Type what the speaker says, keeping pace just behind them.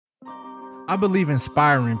I believe in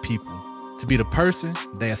inspiring people to be the person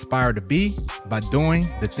they aspire to be by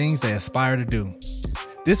doing the things they aspire to do.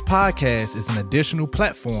 This podcast is an additional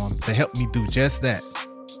platform to help me do just that.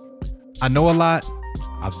 I know a lot,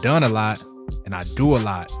 I've done a lot, and I do a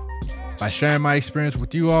lot. By sharing my experience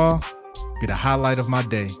with you all, be the highlight of my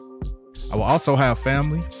day. I will also have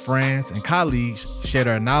family, friends, and colleagues share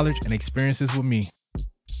their knowledge and experiences with me.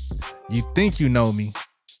 You think you know me,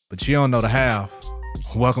 but you don't know the half.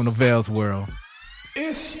 Welcome to Vale's World.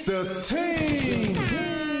 It's the team.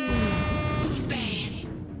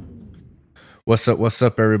 What's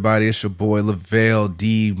up, everybody? It's your boy, Lavelle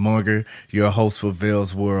D. Munger, your host for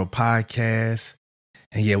Vale's World podcast.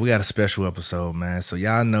 And yeah, we got a special episode, man. So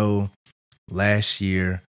y'all know last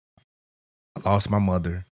year I lost my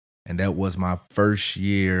mother, and that was my first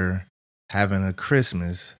year having a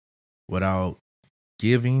Christmas without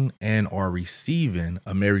giving and or receiving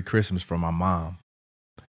a Merry Christmas from my mom.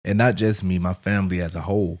 And not just me, my family as a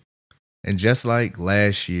whole. And just like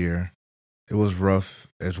last year, it was rough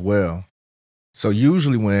as well. So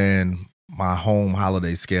usually when my home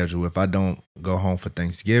holiday schedule, if I don't go home for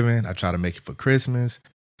Thanksgiving, I try to make it for Christmas.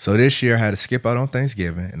 So this year I had to skip out on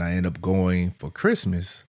Thanksgiving and I ended up going for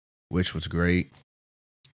Christmas, which was great.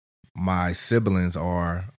 My siblings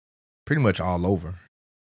are pretty much all over.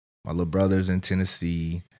 My little brother's in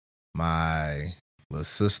Tennessee. My little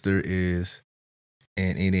sister is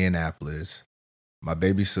in Indianapolis. My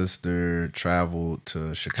baby sister traveled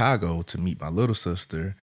to Chicago to meet my little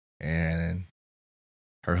sister and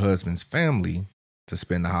her husband's family to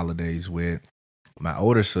spend the holidays with. My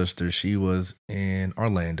older sister, she was in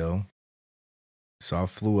Orlando. So I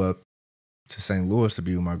flew up to St. Louis to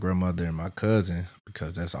be with my grandmother and my cousin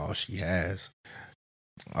because that's all she has.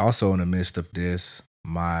 Also in the midst of this,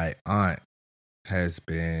 my aunt has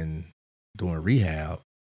been doing rehab.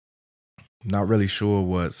 Not really sure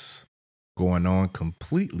what's going on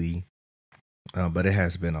completely, but it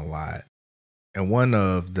has been a lot. And one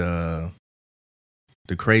of the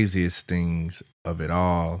craziest things of it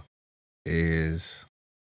all is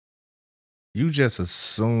you just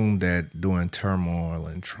assume that during turmoil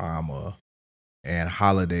and trauma and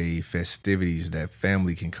holiday festivities that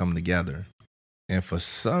family can come together. And for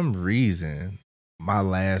some reason, my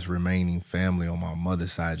last remaining family on my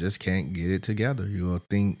mother's side just can't get it together. You'll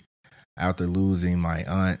think after losing my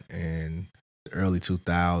aunt in the early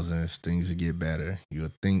 2000s, things would get better.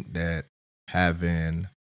 You'll think that having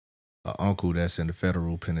an uncle that's in the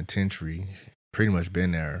federal penitentiary, pretty much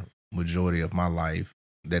been there majority of my life,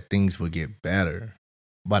 that things would get better.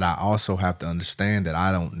 But I also have to understand that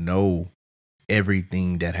I don't know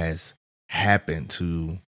everything that has happened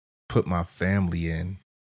to put my family in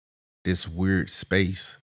this weird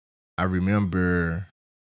space. I remember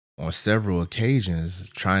on several occasions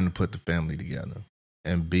trying to put the family together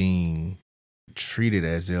and being treated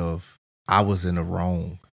as if I was in the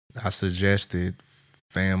wrong. I suggested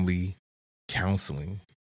family counseling.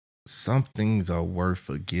 Some things are worth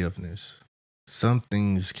forgiveness. Some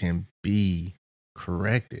things can be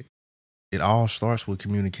corrected. It all starts with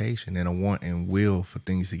communication and a want and will for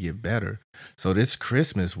things to get better. So this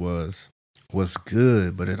Christmas was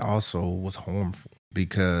good, but it also was harmful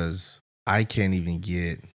because I can't even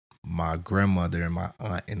get my grandmother and my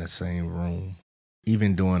aunt in the same room,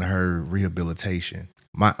 even during her rehabilitation.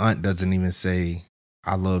 My aunt doesn't even say,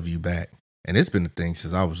 "I love you" back. And it's been a thing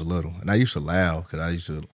since I was little. And I used to laugh because I used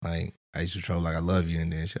to troll like, "I love you."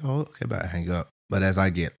 And then she, "Oh, okay, bye," hang up. But as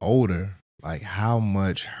I get older, like how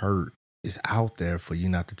much hurt is out there for you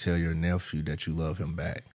not to tell your nephew that you love him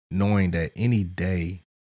back, knowing that any day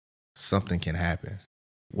something can happen.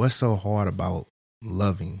 What's so hard about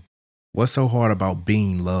loving? What's so hard about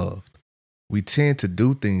being loved? We tend to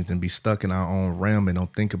do things and be stuck in our own realm and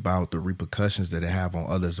don't think about the repercussions that it have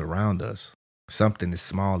on others around us. Something as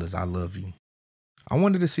small as "I love you." I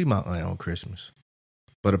wanted to see my aunt on Christmas,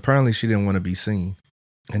 but apparently she didn't want to be seen.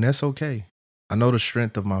 And that's okay. I know the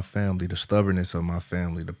strength of my family, the stubbornness of my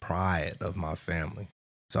family, the pride of my family.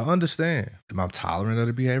 So I understand. Am I tolerant of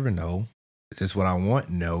the behavior? No. Is this what I want?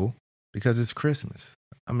 No. Because it's Christmas.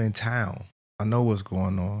 I'm in town. I know what's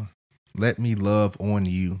going on. Let me love on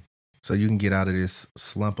you so you can get out of this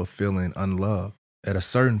slump of feeling unloved. At a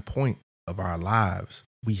certain point of our lives,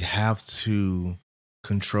 we have to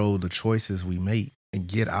control the choices we make and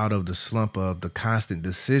get out of the slump of the constant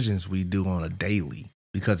decisions we do on a daily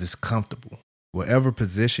because it's comfortable. Whatever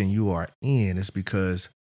position you are in is because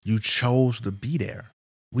you chose to be there.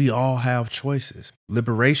 We all have choices.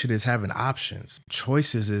 Liberation is having options.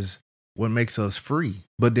 Choices is what makes us free.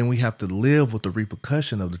 But then we have to live with the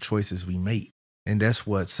repercussion of the choices we make. And that's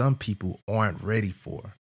what some people aren't ready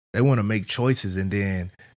for. They want to make choices and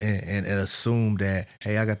then and assume that,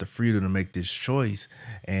 hey, I got the freedom to make this choice,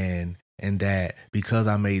 and that because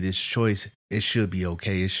I made this choice, it should be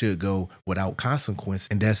okay. It should go without consequence.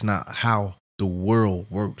 And that's not how the world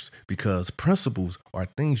works, because principles are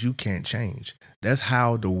things you can't change. That's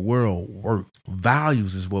how the world works.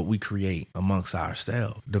 Values is what we create amongst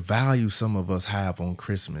ourselves. The values some of us have on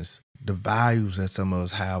Christmas, the values that some of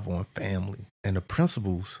us have on family, and the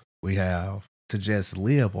principles we have to just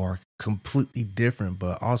live are completely different,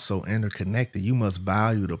 but also interconnected. You must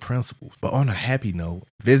value the principles. But on a happy note,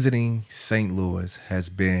 visiting St. Louis has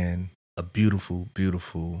been a beautiful,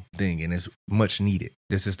 beautiful thing, and it's much needed.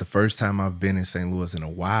 This is the first time I've been in St. Louis in a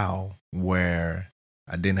while where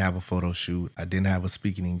I didn't have a photo shoot. I didn't have a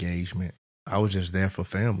speaking engagement. I was just there for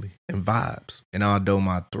family and vibes. And although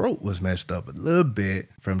my throat was messed up a little bit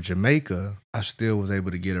from Jamaica, I still was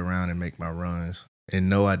able to get around and make my runs. And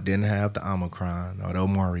no, I didn't have the Omicron or the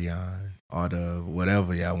Omarion or the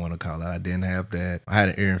whatever y'all want to call it. I didn't have that. I had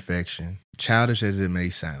an ear infection. Childish as it may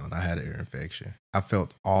sound, I had an ear infection. I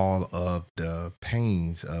felt all of the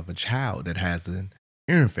pains of a child that has an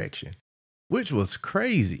ear infection, which was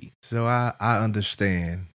crazy. So I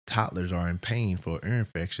understand toddlers are in pain for ear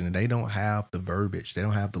infection, and they don't have the verbiage. They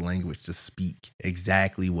don't have the language to speak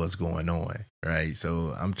exactly what's going on, right?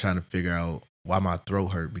 So I'm trying to figure out why my throat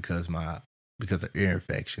hurt because of ear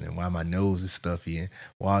infection, and why my nose is stuffy, and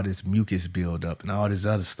why all this mucus build up and all this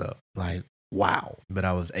other stuff. Like, wow. But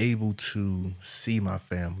I was able to see my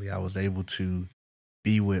family. I was able to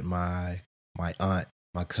be with my aunt,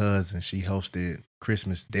 my cousin. She hosted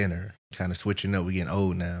Christmas dinner, kind of switching up. We getting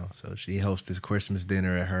old now. So she hosted Christmas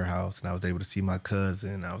dinner at her house, and I was able to see my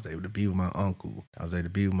cousin. I was able to be with my uncle. I was able to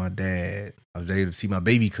be with my dad. I was able to see my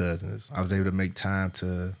baby cousins. I was able to make time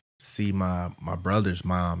to see my brother's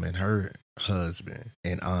mom and her husband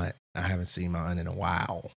and aunt. I haven't seen my aunt in a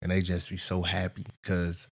while, and they just be so happy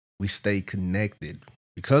because we stay connected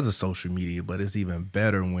because of social media. But it's even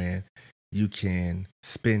better when you can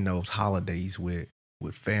spend those holidays with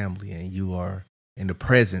family, and you are in the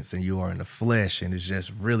presence and you are in the flesh, and it's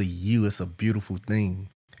just really you. It's a beautiful thing.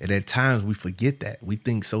 And at times we forget that. We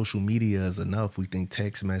think social media is enough. We think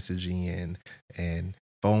text messaging and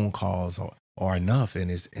phone calls are enough, and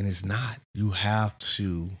it's not. You have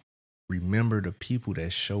to remember the people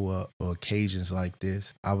that show up for occasions like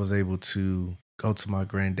this. I was able to go to my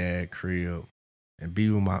granddad crib and be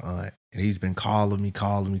with my aunt, and he's been calling me,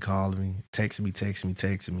 texting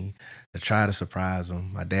me to try to surprise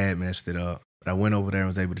him. My dad messed it up, but I went over there and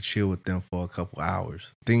was able to chill with them for a couple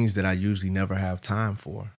hours. Things that I usually never have time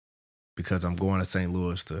for, because I'm going to St.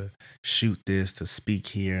 Louis to shoot this, to speak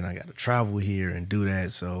here, and I got to travel here and do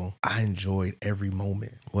that. So I enjoyed every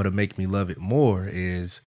moment. What'll make me love it more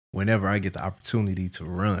is whenever I get the opportunity to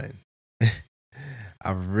run.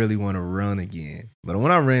 I really want to run again. But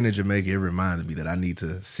when I ran in Jamaica, it reminded me that I need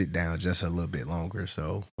to sit down just a little bit longer.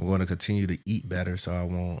 So I'm going to continue to eat better so I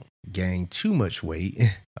won't gain too much weight.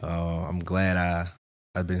 I'm glad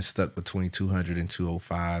I've been stuck between 200 and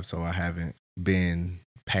 205, so I haven't been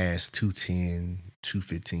past 210,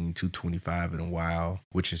 215, 225 in a while,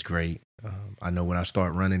 which is great. I know when I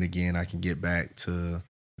start running again, I can get back to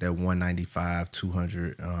that 195,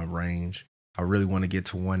 200 range. I really want to get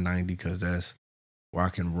to 190 because that's where I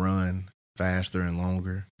can run faster and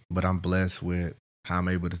longer. But I'm blessed with how I'm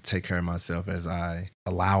able to take care of myself as I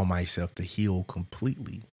allow myself to heal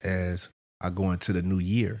completely as I go into the new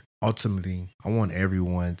year. Ultimately, I want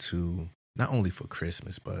everyone to, not only for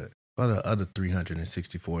Christmas, but for the other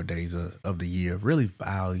 364 days of the year, really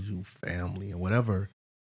value family, and whatever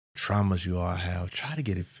traumas you all have, try to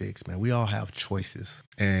get it fixed, man. We all have choices,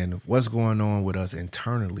 and what's going on with us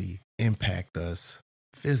internally impact us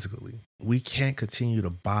physically. We can't continue to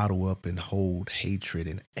bottle up and hold hatred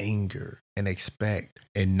and anger and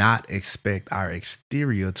not expect our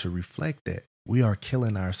exterior to reflect that. We are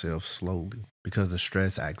killing ourselves slowly because of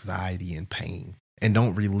stress, anxiety, and pain. And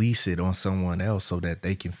don't release it on someone else so that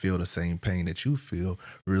they can feel the same pain that you feel.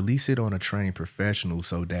 Release it on a trained professional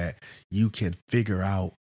so that you can figure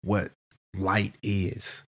out what light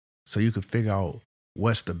is. So you can figure out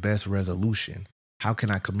what's the best resolution. How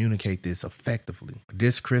can I communicate this effectively?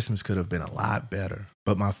 This Christmas could have been a lot better,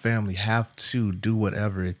 but my family have to do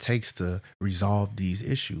whatever it takes to resolve these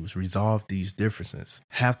issues, resolve these differences,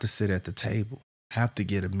 have to sit at the table, have to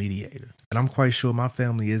get a mediator. And I'm quite sure my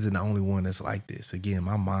family isn't the only one that's like this. Again,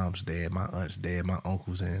 my mom's dead, my aunt's dead, my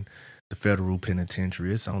uncle's in the federal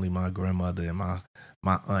penitentiary. It's only my grandmother and my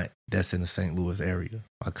aunt that's in the St. Louis area.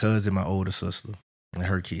 My cousin, my older sister, and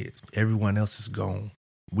her kids. Everyone else is gone.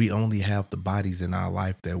 We only have the bodies in our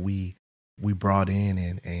life that we brought in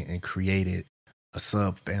and created a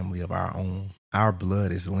sub family of our own. Our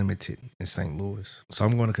blood is limited in St. Louis. So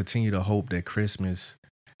I'm going to continue to hope that Christmas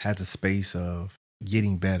has a space of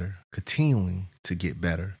getting better, continuing to get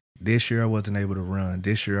better. This year I wasn't able to run.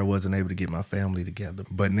 This year I wasn't able to get my family together.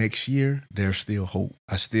 But next year, there's still hope.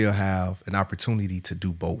 I still have an opportunity to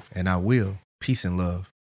do both, and I will. Peace and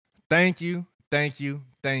love. Thank you, thank you,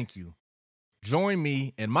 thank you. Join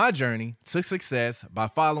me in my journey to success by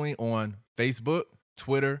following on Facebook,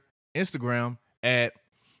 Twitter, Instagram at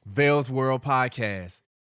Vale's World Podcast.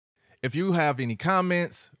 If you have any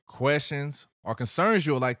comments, questions, or concerns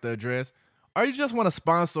you would like to address, or you just want to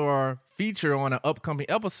sponsor or feature on an upcoming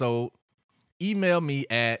episode, email me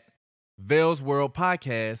at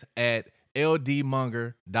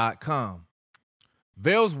valesworldpodcast@ldmunger.com.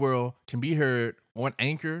 Vale's World can be heard on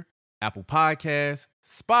Anchor, Apple Podcasts,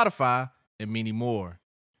 Spotify, and many more.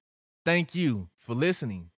 Thank you for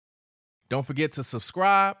listening. Don't forget to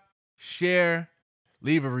subscribe, share,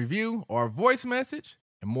 leave a review or a voice message,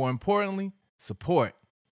 and more importantly, support.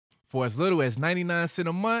 For as little as 99 cents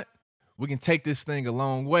a month, we can take this thing a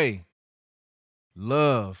long way.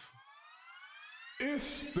 Love.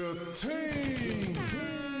 It's the team.